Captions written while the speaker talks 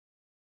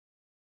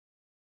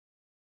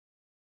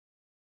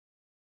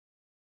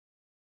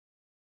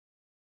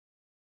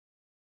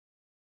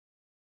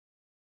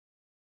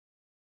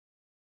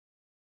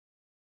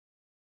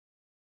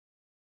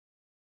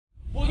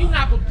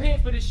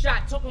prepared for this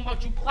shot, talking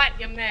about you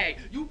platinum mag.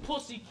 You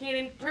pussy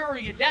Kannon,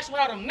 period. That's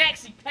without a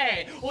maxi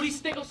pad. All these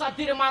stickers I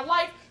did in my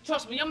life,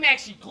 trust me, I'm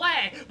actually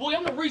glad. Boy,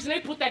 I'm the reason they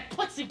put that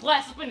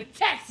plexiglass up in the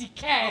taxi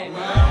cab.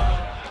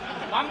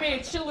 My man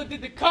Chilla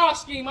did the car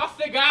scheme. I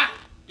figure I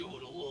do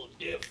it a little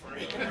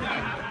different.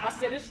 I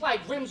said, it's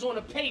like rims on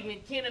the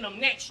pavement, Kannon on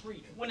Next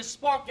Street. When it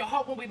spark, your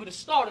heart won't be able to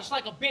start. It's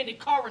like a bandit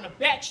car in the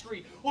back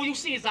street. All you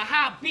see is a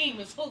high beam,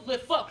 his hood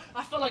lift up.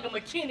 I feel like a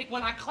mechanic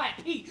when I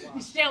clap heat.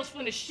 He shells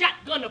from the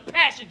shotgun to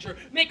passenger,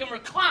 make him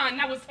recline.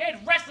 Now his head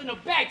rests in the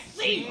back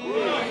seat.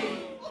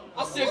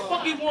 I said,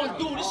 fuck you wanna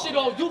do, this shit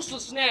all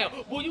useless now.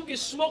 Boy, you get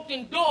smoked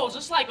indoors,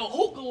 it's like a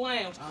hookah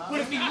lounge. But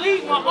if he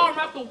leave my arm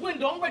out the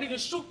window, I'm ready to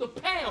shoot the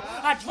pound.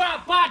 I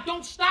drive by,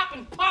 don't stop,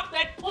 and pop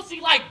that pussy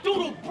like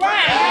Doodle Brown.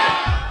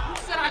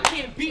 He said I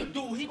can't beat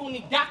dude, he gonna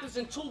need doctors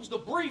and tubes to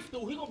breathe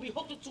through. He gonna be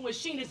hooked up to a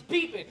machine that's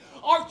beeping,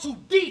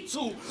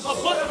 R2-D2.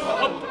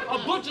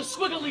 A bunch of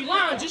squiggly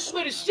lines, you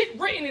swear the shit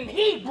written in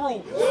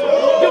Hebrew.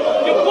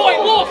 Your boy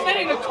lost, that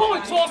ain't a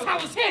coin toss, how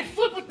his head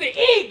flipped with the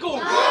eagle.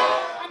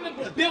 I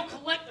remember the bill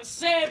collector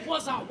said,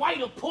 was I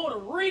white or Puerto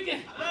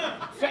Rican?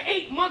 For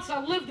 8 months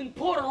I lived in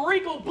Puerto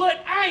Rico,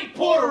 but I ain't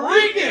Puerto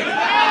Rican.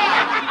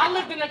 I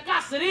lived in a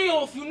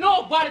caserío. If you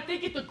know about it, they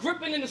get the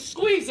gripping and the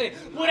squeezing.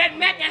 Boy, that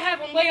Mac can have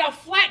them lay out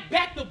flat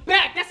back to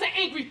back. That's an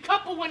angry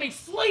couple when they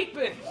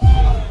sleeping.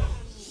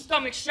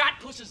 Stomach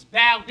shot pushes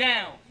bow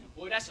down.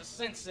 Boy, that's a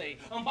sensei.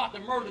 I'm about to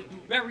murder you.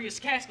 Bury his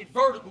casket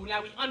vertical.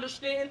 Now we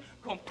understand?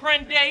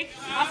 Comprende?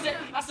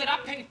 I said I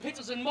paint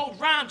pictures and mold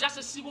rhymes just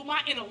to see what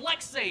my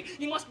intellect say.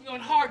 He must be on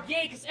hard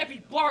game because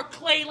every bar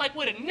clay like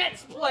where the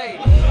Nets play.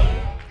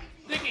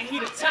 Thinking he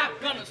the top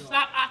gunner,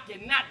 stop, I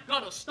cannot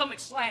gutter, stomach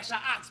slash, I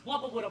ox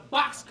blubber with a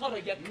box cutter,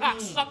 you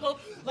cocksucker.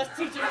 Let's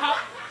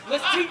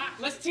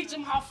teach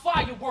him how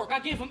fire work. I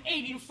give him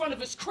 80 in front of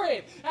his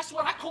crib. That's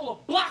what I call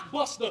a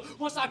blockbuster.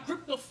 Once I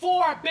grip the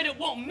 4, I bet it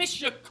won't miss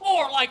your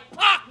core like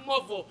Pac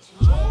mother.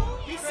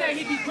 He said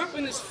he be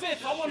gripping his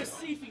 5th. I want to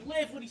see if he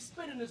live when he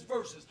spit in his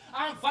verses.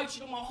 I invite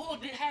you to my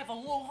hood to have a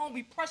little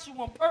homie press you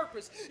on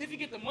purpose. If you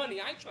get the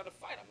money, I ain't trying to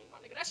fight. I mean, my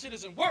nigga, that shit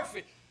isn't worth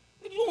it.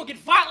 You won't get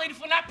violated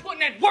for not putting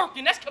that work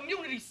in. That's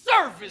community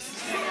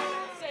service.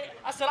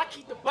 I said I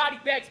keep the body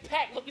bags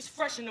packed. Look, it's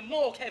fresh in the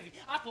morgue heavy.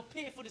 I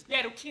prepared for this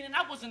battle, Kannon.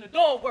 I wasn't at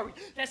all worried.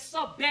 That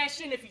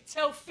Sebastian, if you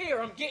tell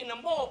Fear, I'm getting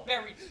them all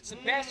buried.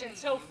 Sebastian,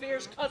 tell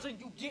Fear's cousin,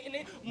 you getting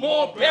it?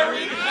 More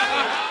buried.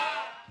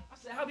 I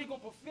said, how we gonna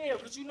prepare?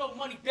 Because you know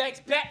Money Bag's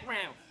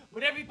background.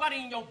 But everybody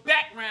in your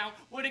background,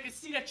 where they can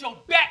see that your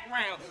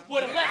background,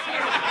 where the left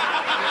hand.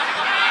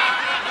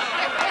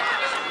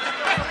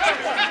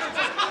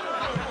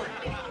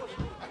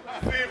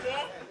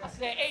 I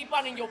said,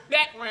 everybody in your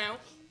background,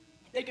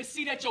 they can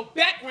see that your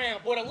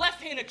background, boy, the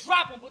left-hander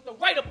drop him, but the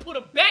righter put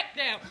him back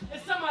down.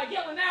 And somebody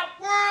yelling out,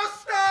 World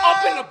Star!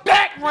 Up in the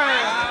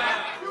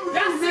background.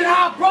 That's it,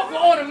 how I broke the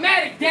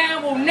automatic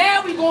down. Well,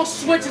 now we gonna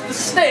switch it to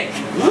stick.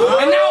 And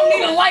I don't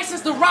need a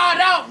license to ride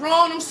out,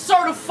 Ron. I'm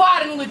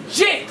certified and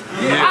legit.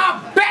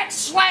 I'll back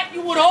slap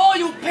you with an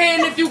oil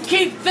pan if you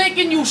keep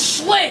thinking you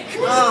slick.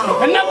 In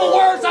other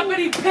words, I bet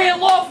he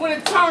peel off when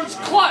it turns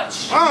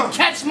clutch.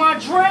 Catch my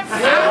drift?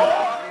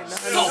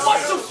 So what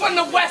you from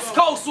the West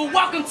Coast? Well,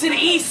 welcome to the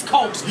East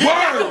Coast.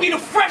 That could be the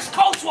fresh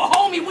coast. Well,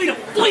 homie, we the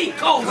fleet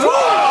coast.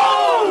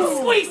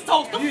 Squeeze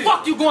toast. The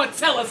fuck you gonna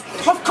tell us?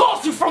 Of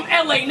course you from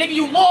LA, nigga.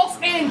 You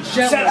Los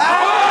Angeles.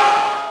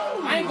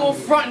 I ain't gonna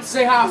front and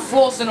say how I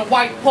floss in a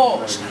white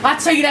Porsche. I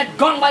tell you that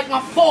gun like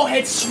my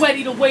forehead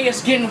sweaty the way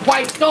it's getting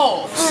wiped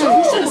off.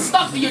 You should've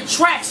stuck to your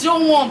tracks. You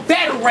don't want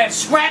battle rap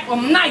scrap.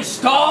 I'm nice,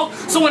 dog.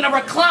 So when I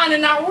recline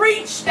and I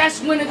reach, that's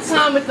when the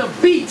time at the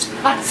beach.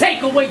 I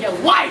take away your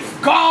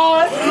life,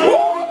 God.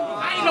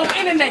 I ain't no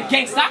internet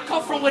gangster. I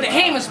come from where the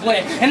hammers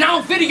blend. And I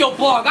don't video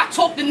blog. I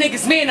talk to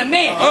niggas man to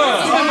man.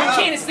 This is when my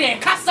cannon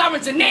stand. Cop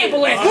sirens and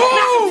ambulance.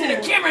 Knock him to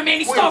the cameraman.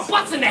 He start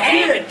busting the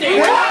hammer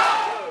thing.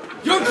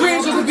 Your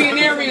dreams was to be an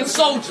Aryan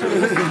soldier,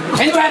 and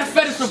you had a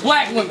fetish for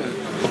black women.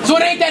 So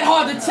it ain't that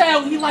hard to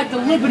tell he like the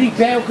Liberty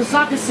Bell, cause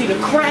I can see the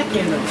crack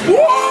in him.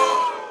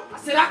 I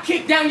said I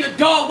kicked down your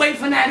doorway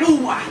from that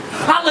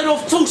ooh-ah. I let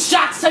off 2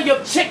 shots, tell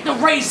your chick to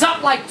raise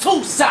up like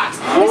 2 socks.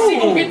 And she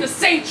gon' get the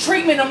same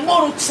treatment and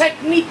mortal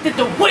technique that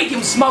the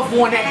Williams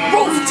mother on that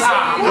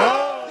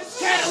rooftop.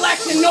 Cadalack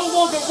can no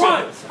longer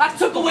run. I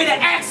took away the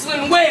axle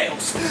and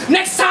wheels.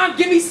 Next time,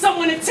 give me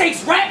someone that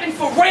takes rapping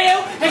for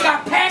real and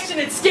got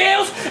passionate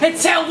skills and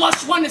tell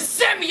us when to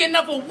send me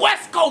another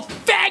West Coast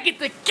faggot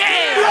to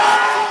kill.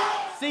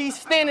 See, he's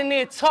standing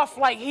there tough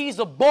like he's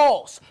a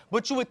boss.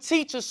 But you a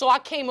teacher, so I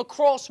came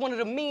across one of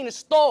the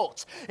meanest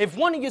thoughts. If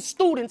one of your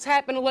students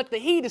happened to let the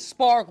heater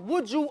spark,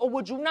 would you or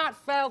would you not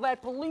file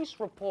that police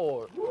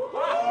report?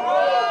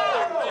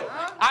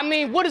 I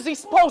mean, what is he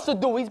supposed to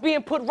do? He's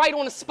being put right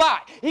on the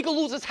spot. He could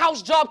lose his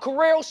house, job,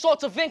 career, all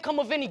sorts of income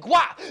of any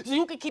guap. So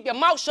you can keep your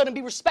mouth shut and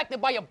be respected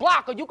by your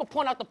block, or you can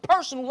point out the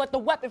person who let the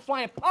weapon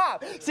fly and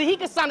pop. See, he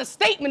could sign a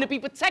statement to be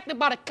protected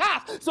by the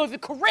cops. So if your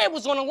career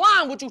was on the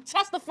line, would you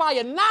testify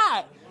or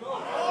not?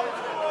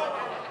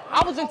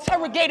 I was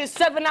interrogated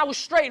 7 hours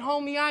straight,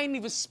 homie, I ain't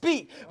even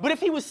speak. But if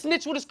he was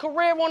snitch with his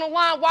career on the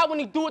line, why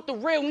wouldn't he do it to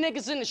real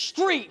niggas in the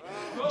street?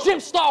 Jim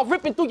start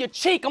ripping through your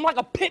cheek, I'm like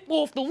a pit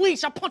bull off the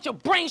leash. I punch your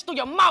brains through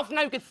your mouth,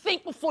 now you can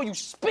think before you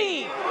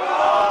speak.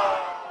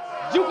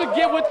 You could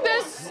get with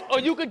this, or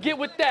you could get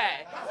with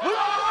that.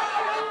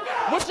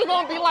 What you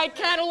gonna be like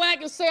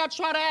Cadalack and say I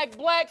try to act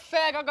black?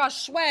 Fag, I got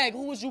swag,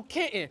 who was you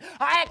kidding?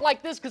 I act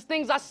like this cause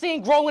things I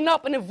seen growing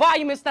up in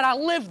environments that I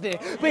lived in.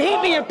 But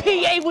he being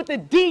PA with the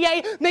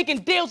DA, making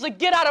deals to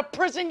get out of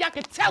prison, y'all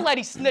can tell that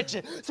he's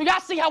snitching. So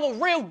y'all see how a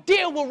real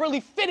deal will really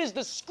fit his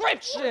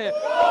description.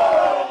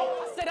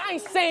 I said I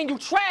ain't saying you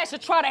trash or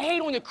try to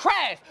hate on your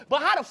craft,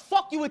 but how the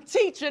fuck you a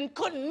teacher and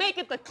couldn't make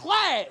it to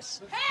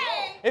class?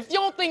 Hey! If you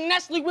don't think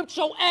Nestle whipped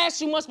your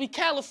ass, you must be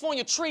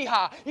California tree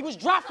high. He was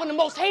dropped from the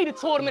most hated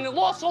tournament and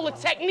lost all the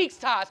techniques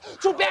ties.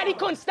 Too bad he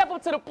couldn't step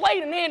up to the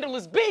plate and handle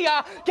his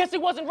B.I. Guess he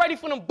wasn't ready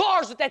for them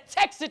bars with that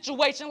tech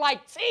situation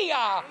like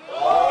T.I.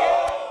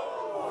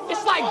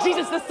 It's like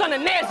Jesus the son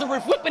of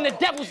Nazareth whipping the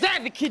devil's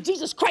advocate.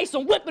 Jesus Christ,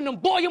 I'm whipping him,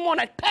 boy, I'm on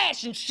that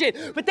passion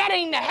shit. But that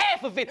ain't the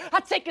half of it. I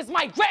take his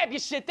mic, grab your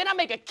shit, then I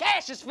make a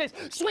Cassius fist.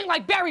 Swing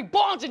like Barry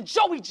Bonds and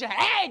Joey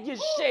Jihad your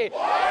shit.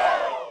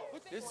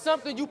 It's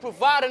something you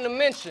provided to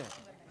mention.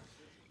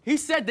 He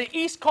said the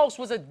East Coast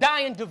was a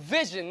dying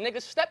division.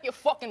 Nigga, step your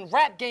fucking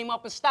rap game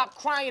up and stop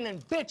crying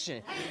and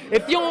bitching.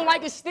 If you don't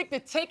like it, stick to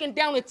taking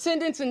down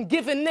attendance and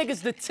giving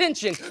niggas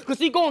detention. Cause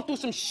he going through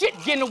some shit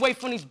getting away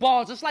from these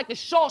bars. It's like the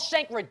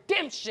Shawshank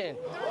Redemption.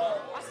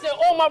 I said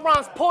all my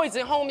rhymes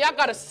poison, homie, I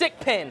got a sick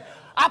pen.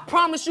 I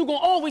promise you gon'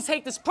 always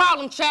hate this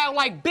problem child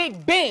like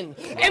Big Ben.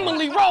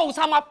 Emily Rose,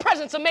 how my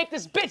presence will make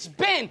this bitch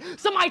bend.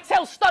 Somebody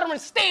tell Stuttering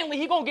Stanley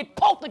he gon' get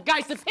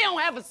poltergeist if he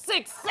don't have a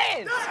sixth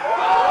sense.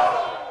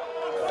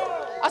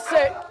 I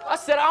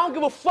said, I don't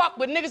give a fuck,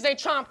 but niggas ain't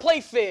trying to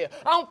play fair.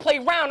 I don't play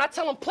round, I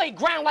tell them play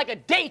ground like a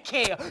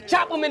daycare.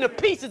 Chop them into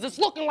pieces, it's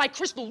looking like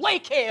Crystal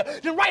Lake hair.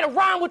 Then write a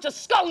rhyme with your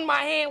skull in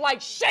my hand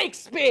like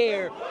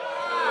Shakespeare.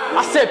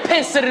 I said,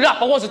 Penn set it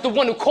up, I wasn't the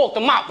one who called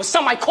them out. But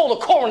somebody call a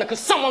coroner, cause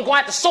someone gonna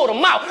have to sort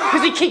them out.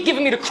 Cause he keep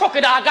giving me the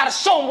crooked eye, I gotta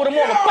show him what I'm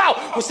all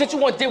about. But since you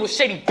wanna deal with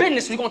shady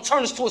business, we gonna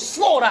turn this to a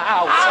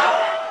slaughterhouse.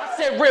 I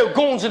said real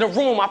goons in the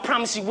room, I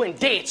promise he wouldn't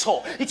dare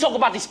talk. He talk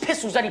about these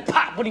pistols that he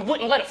popped, but he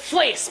wouldn't let a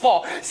flare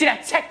spark. See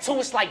that tech to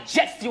it's like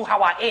jet fuel,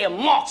 how I air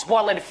marks. Boy,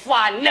 I let it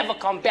fly, never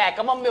come back,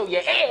 I'm a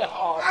millionaire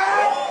heart.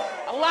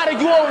 A lot of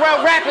you old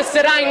rappers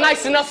said I ain't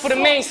nice enough for the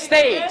main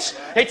stage.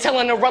 They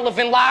telling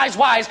irrelevant lies,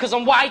 why? It's cause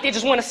I'm white, they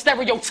just want to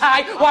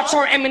stereotype. Watch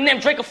her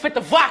Eminem drink a fit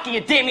the vodka,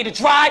 you dare me to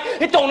drive.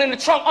 It thrown in the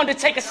trunk,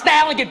 Undertaker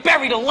style, and get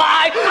buried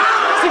alive.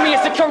 See me in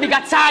security,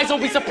 got ties, don't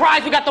be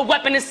surprised, we got the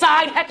weapon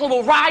inside. Heckler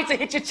will rise and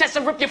hit your chest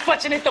and rip your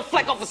fletch and hit the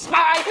fleck off the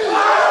spine.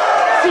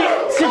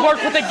 See, work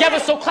put together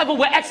so clever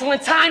with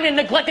excellent time and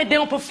neglected, they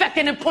don't perfect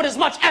it and put as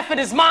much effort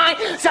as mine.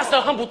 See, I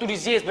still humble through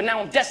these years, but now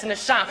I'm destined to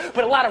shine.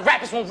 But a lot of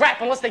rappers won't rap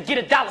unless they get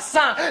a dollar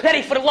sign. That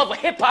ain't for the love of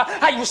hip-hop,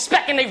 how you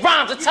respecting they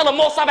rhymes and tell them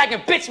all stop acting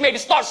bitch made to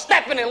start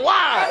stepping in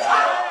line.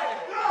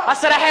 I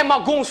said I had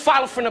my goons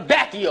follow from the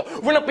back of you,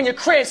 run up in your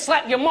crib,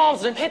 slap your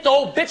moms and hit the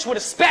old bitch with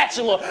a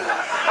spatula.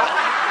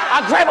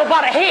 I grab her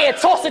by the head,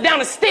 toss her down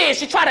the stairs,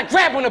 she try to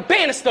grab on the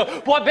banister.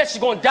 Boy, I bet she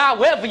gonna die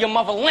wherever your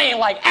mother land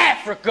like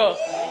Africa.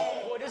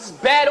 Boy, this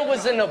battle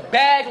was in the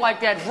bag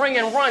like that Ring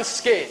and Run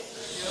skit.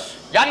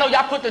 Y'all know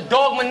y'all put the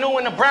dog manure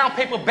in the brown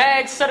paper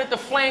bag, set it to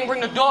flame,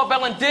 ring the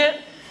doorbell and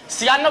dip.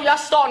 See, I know y'all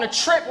starting to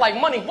trip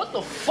like, money, what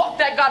the fuck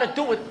that got to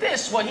do with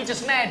this? Well, he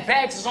just mad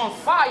Bagz is on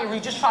fire. He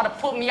just tried to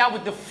put me out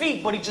with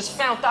defeat, but he just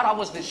found out I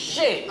was the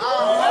shit.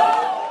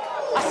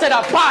 I said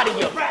I body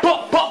you,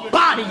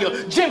 body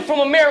you. Jim from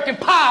American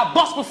Pie,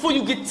 bust before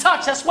you get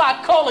touched. That's why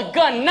I call a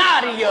gun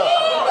out of you.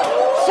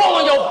 Fall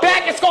on your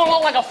back, it's gonna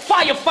look like a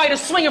firefighter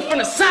swinging from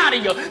the side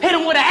of you. Hit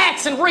him with an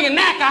axe and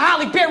reenact how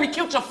Holly Berry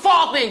killed your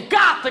father in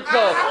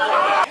Gothica.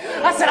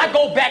 I said I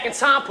go back in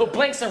time, put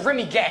blanks and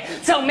Remy Gat.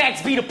 Tell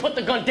Max B to put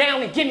the gun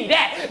down and give me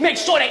that. Make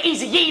sure that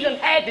Easy E done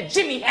had the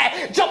Jimmy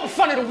hat. Jump in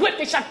front of the whip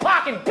they shot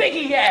Pac and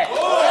Biggie at.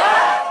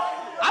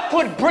 I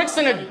put bricks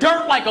in the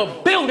dirt like a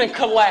building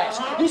collapse.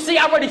 You see,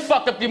 I already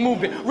fucked up your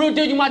movement. Real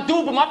deal, you my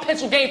dude, but my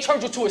pencil game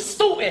turned you to a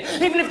student.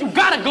 Even if you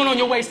got a gun on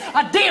your waist,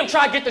 I damn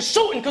try to get the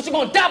shooting, cause you're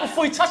gonna die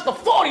before you touch the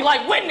 40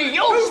 like Whitney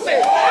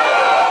Houston.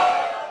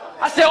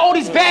 I said, all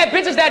these bad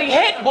bitches that he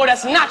hit, boy,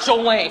 that's not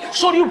your lane.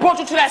 Shorty, you brought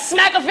you to that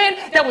smack event,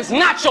 that was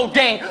not your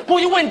game. Boy,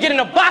 you wouldn't get in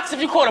a box if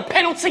you caught a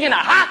penalty in a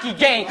hockey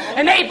game.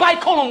 And everybody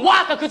call him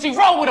Walker cause he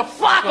rolled with a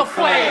flock of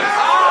flames.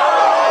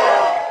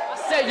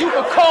 I said, you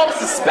could call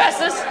us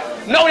asbestos.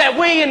 Know that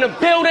we in the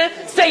building,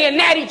 saying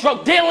natty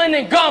drug dealing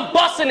and gun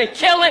busting and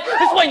killing.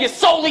 This when your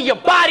soul in your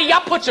body,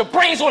 I put your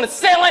brains on the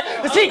ceiling.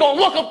 Cause he gon'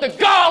 look up the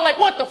guard like,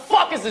 what the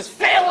fuck is this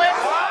feeling?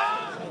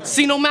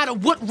 See, no matter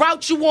what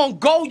route you want to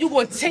go, you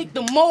gonna take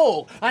them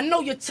all. I know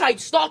your type,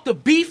 start the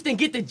beef, then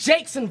get the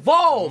Jakes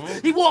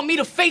involved. He want me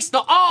to face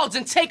the odds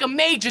and take a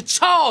major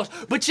charge.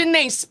 But your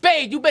name's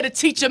Spade, you better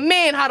teach a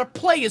man how to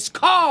play his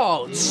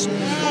cards.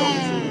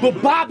 But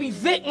Bobby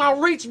Vic, my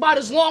reach about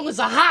as long as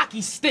a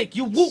hockey stick.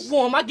 You whoop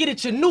warm, I get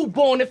at your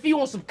newborn if he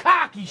on some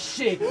cocky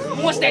shit.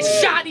 Once that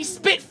shot he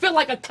spit feel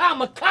like a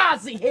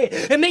kamikaze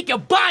hit and make your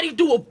body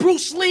do a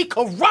Bruce Lee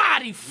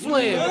karate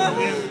flip.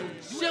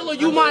 Chilla,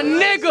 you my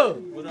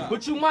nigga,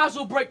 but you might as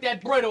well break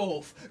that bread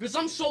off. Cause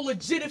I'm so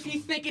legit, if he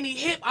thinking he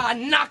hip, I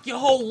knock your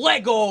whole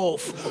leg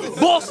off.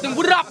 Boston,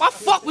 what up? I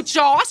fuck with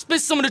y'all. I spit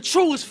some of the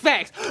truest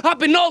facts. I've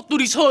been all through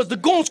these hoods. The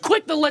goons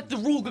quick to let the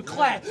Ruger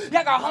clap.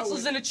 Y'all got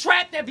hustlers in the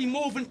trap that be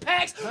moving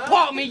packs.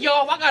 Pardon me,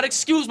 y'all. I gotta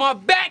excuse my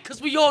back,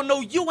 cause we all know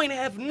you ain't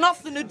have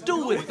nothing to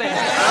do with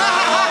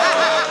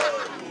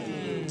that.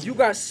 You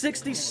got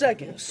 60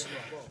 seconds.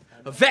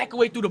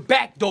 Evacuate through the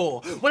back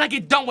door. When I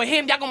get done with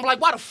him, y'all gonna be like,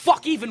 why the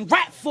fuck even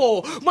rap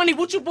for? Money,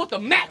 what you bought the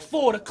Mac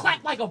for? To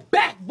clap like a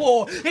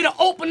backboard. It'll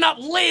open up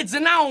lids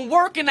and I don't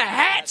work in a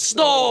hat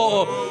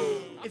store.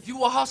 If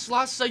you a hustler,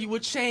 I sell you a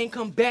chain,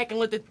 come back and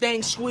let the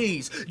thing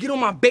squeeze. Get on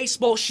my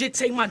baseball shit,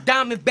 take my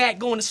diamond back,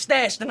 go in the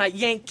stash, then I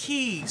yank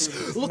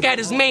keys. Look at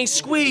his main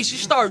squeeze, she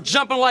start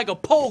jumping like a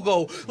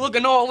pogo.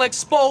 Looking all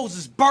exposed,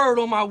 it's bird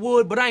on my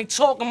wood, but I ain't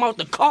talking about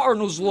the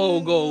Cardinals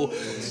logo.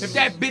 If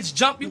that bitch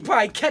jump, you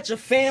probably catch a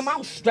fam. I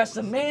don't stress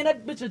a man,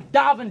 that bitch will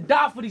dive and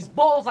die for these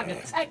balls like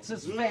a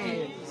Texas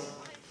fan.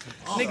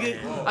 Nigga,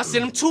 I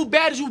said them too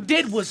bad as you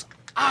did was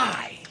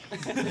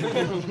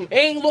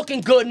ain't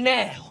looking good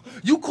now.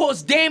 You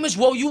cause damage,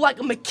 well, you like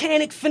a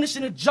mechanic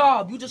finishing a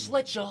job. You just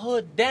let your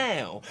hood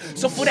down.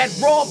 So for that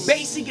raw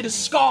bass, he get a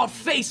scarred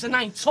face, and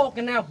I ain't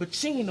talking Al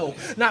Pacino.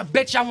 Now I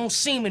bet y'all won't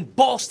see him in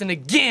Boston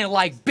again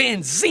like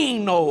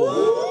Benzino.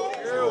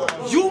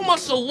 You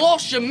must have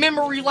lost your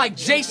memory like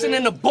Jason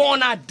in the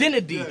Born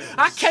Identity.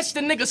 I catch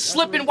the nigga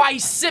slipping while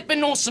he's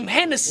sipping on some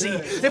Hennessy.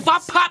 If I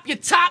pop your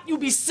top, you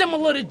be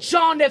similar to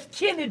John F.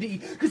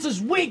 Kennedy, cause his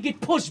wig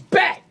get pushed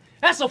back.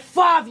 That's a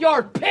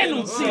 5-yard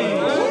penalty.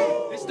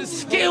 It's the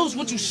skills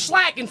what you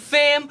slacking,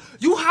 fam.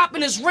 You hop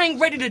in this ring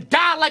ready to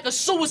die like a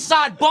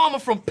suicide bomber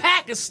from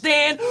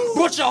Pakistan.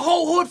 Brought your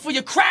whole hood for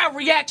your crowd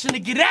reaction to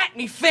get at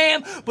me,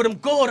 fam. But I'm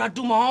good, I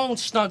do my own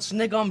stunts,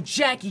 nigga. I'm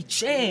Jackie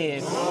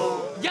Chan.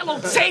 Yellow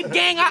tape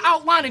gang, I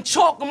outline and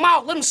chalk him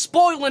out. Let him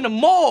spoil in the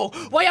mall.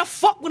 Why y'all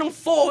fuck with him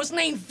for? His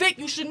name Vic,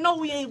 you should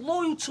know he ain't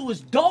loyal to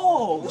his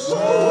dogs.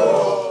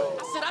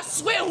 I said, I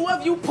swear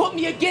whoever you put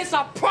me against,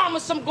 I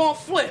promise I'm gonna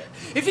flip.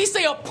 If he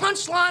say a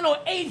punchline or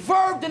a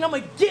verb, then I'ma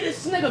get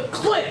this nigga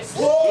clips.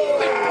 He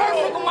fit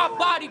perfect on my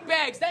body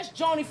bags. That's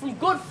Johnny from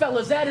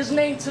Goodfellas, add his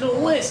name to the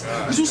list.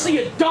 Cause you see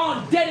a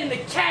Don dead in the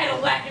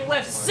Cadalack and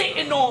left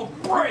sitting on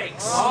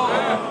bricks.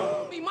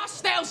 My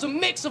style's a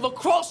mix of a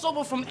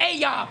crossover from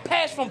AI,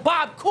 pass from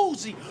Bob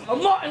Cousy, a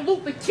Martin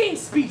Luther King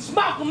speech,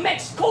 Malcolm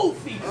X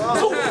Kofi,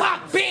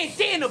 Tupac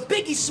bandana,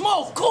 Biggie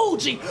Small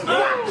Coogee,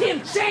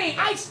 Rakim Chain,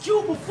 Ice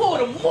Cube before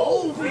the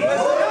movie.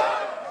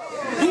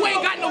 You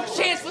ain't got no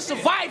chance for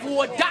survival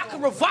or Doc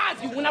can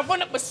revive you. When I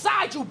run up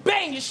beside you,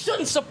 bang, it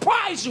shouldn't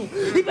surprise you.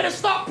 You better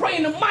start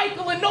praying to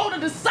Michael and all the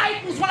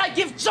disciples when I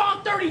give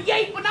John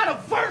 38, but not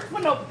a verse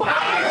from the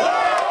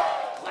Bible.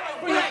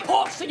 Bring the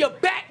corpse to your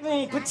back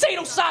room,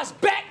 potato-sized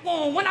back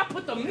room. When I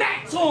put the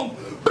Mac to him,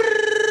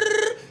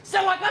 brrr,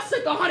 sound like I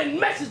sent 100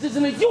 messages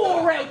in the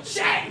URL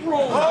chat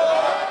room.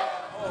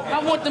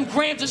 I want them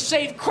grams of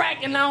shaved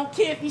crack, and I don't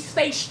care if he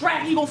stays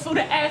strapped. He gon' feel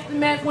the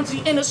aftermath once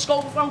he in the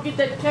scope if I don't get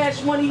that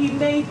cash money he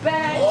made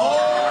back.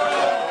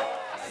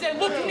 I said,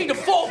 look, you need to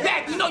fall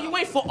back. You know you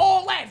ain't for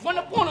all that. Run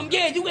up on him,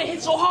 yeah, you get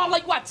hit so hard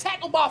like you got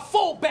tackled by a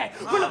fullback.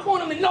 Run up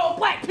on him in all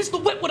black,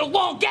 pistol whip with a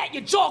long gat,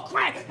 your jaw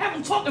crack. Have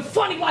him talking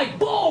funny like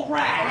bull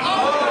rap.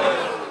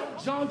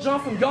 John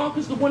from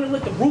Yonkers, the one that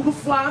let the Ruger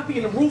fly,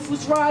 being a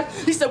ruthless ride.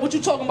 He said, what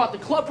you talking about, the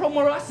club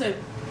promoter? I said,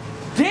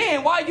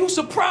 damn, why are you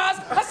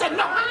surprised? I said,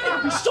 no, I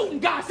ain't be shooting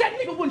guys. That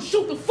nigga wouldn't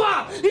shoot the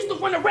 5. He used to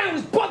run around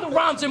his brother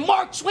rhymes in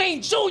Mark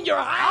Twain Jr.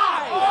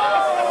 high.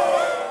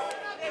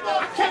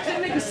 I catch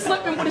that nigga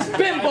slipping with his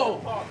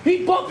bimbo.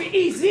 He bumping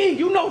easy,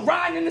 you know,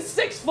 riding in the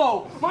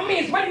 6-4. My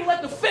man's ready to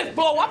let the 5th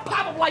blow. I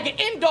pop up like an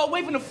endo,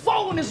 waving the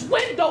phone in his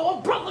window.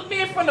 A brother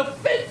man from the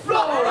 5th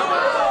floor.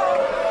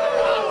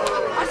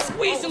 I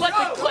squeeze and let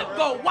the clip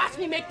go. Watch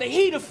me make the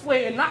heater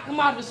flare, knock him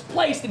out of his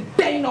place, and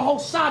bang the whole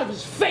side of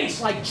his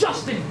face like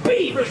Justin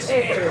Bieber's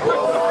hair.